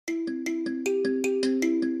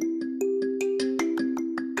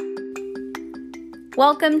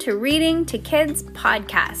Welcome to Reading to Kids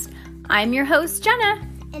podcast. I'm your host, Jenna.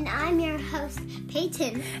 And I'm your host,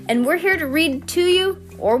 Peyton. And we're here to read to you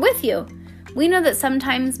or with you. We know that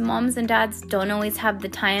sometimes moms and dads don't always have the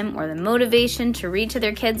time or the motivation to read to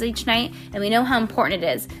their kids each night, and we know how important it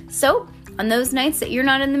is. So, on those nights that you're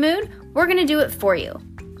not in the mood, we're going to do it for you.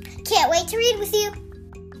 Can't wait to read with you.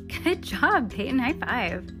 Good job, Peyton. High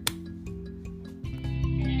five.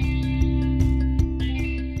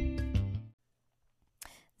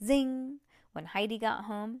 Zing! When Heidi got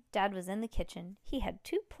home, Dad was in the kitchen. He had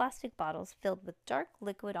 2 plastic bottles filled with dark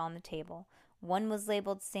liquid on the table. One was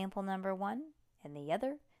labeled sample number 1 and the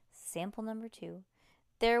other sample number 2.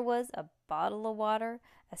 There was a bottle of water,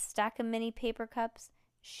 a stack of mini paper cups.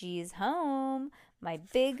 "She's home. My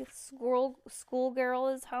big schoolgirl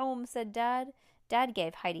is home," said Dad. Dad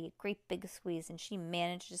gave Heidi a great big squeeze and she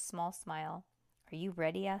managed a small smile. "Are you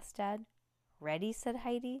ready?" asked Dad. "Ready?" said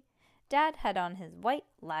Heidi. Dad had on his white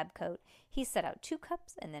lab coat. He set out 2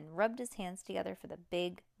 cups and then rubbed his hands together for the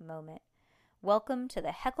big moment. "Welcome to the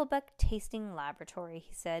Hecklebeck Tasting Laboratory,"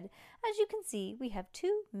 he said. "As you can see, we have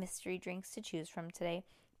 2 mystery drinks to choose from today.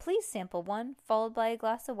 Please sample one, followed by a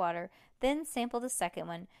glass of water, then sample the second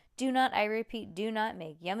one. Do not, I repeat, do not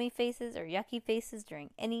make yummy faces or yucky faces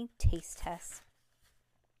during any taste tests.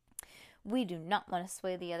 We do not want to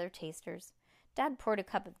sway the other tasters." Dad poured a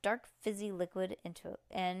cup of dark fizzy liquid into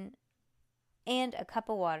and a cup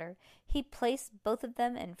of water. He placed both of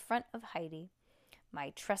them in front of Heidi.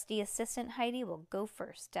 "My trusty assistant Heidi will go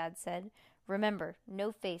first," Dad said. "Remember,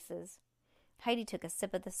 no faces." Heidi took a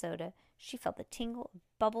sip of the soda. She felt the tingle of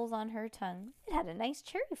bubbles on her tongue. It had a nice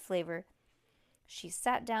cherry flavor. She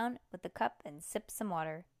sat down with the cup and sipped some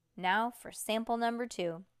water. "Now for sample number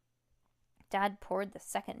 2. Dad poured the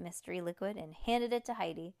second mystery liquid and handed it to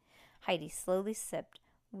Heidi. Heidi slowly sipped.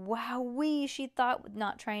 "Wowee," she thought,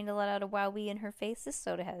 not trying to let out a wowee in her face. This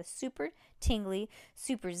soda had a super tingly,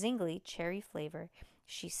 super zingly cherry flavor.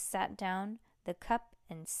 She sat down the cup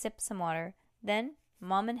and sipped some water. Then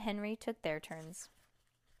Mom and Henry took their turns.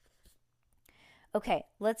 "Okay,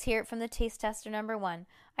 let's hear it from the taste tester number 1.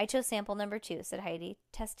 I chose sample number 2, said Heidi.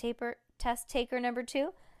 Test taker number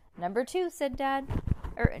 2? Number 2, said Dad.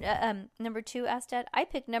 Number 2, asked Dad. I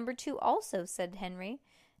picked number 2 also, said Henry.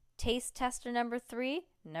 Taste tester number 3?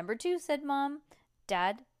 Number 2, said Mom.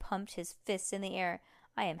 Dad pumped his fists in the air.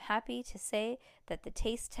 "I am happy to say that the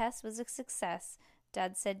taste test was a success."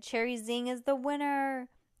 Dad said, "Cherry Zing is the winner."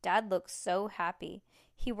 Dad looked so happy.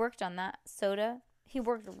 He worked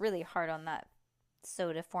really hard on that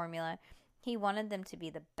soda formula. He wanted them to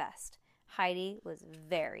be the best. Heidi was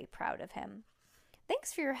very proud of him.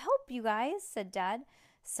 "Thanks for your help, you guys," said Dad.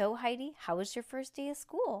 "So, Heidi, how was your first day of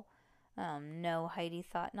school?" Oh, no, Heidi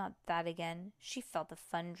thought, not that again. She felt the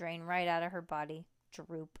fun drain right out of her body.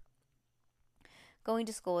 Droop. "Going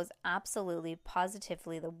to school is absolutely,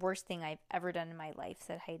 positively the worst thing I've ever done in my life,"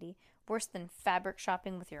 said Heidi. "Worse than fabric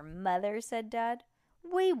shopping with your mother," said Dad.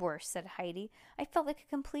 "Way worse," said Heidi. "I felt like a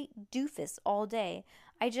complete doofus all day.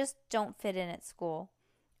 I just don't fit in at school."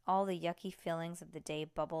 All the yucky feelings of the day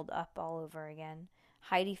bubbled up all over again.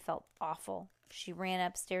 Heidi felt awful. She ran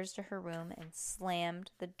upstairs to her room and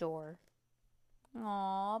slammed the door.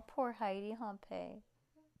 Aw, poor Heidi, huh, Pay?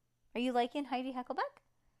 Are you liking Heidi Hecklebeck?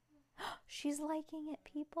 She's liking it,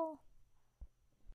 people.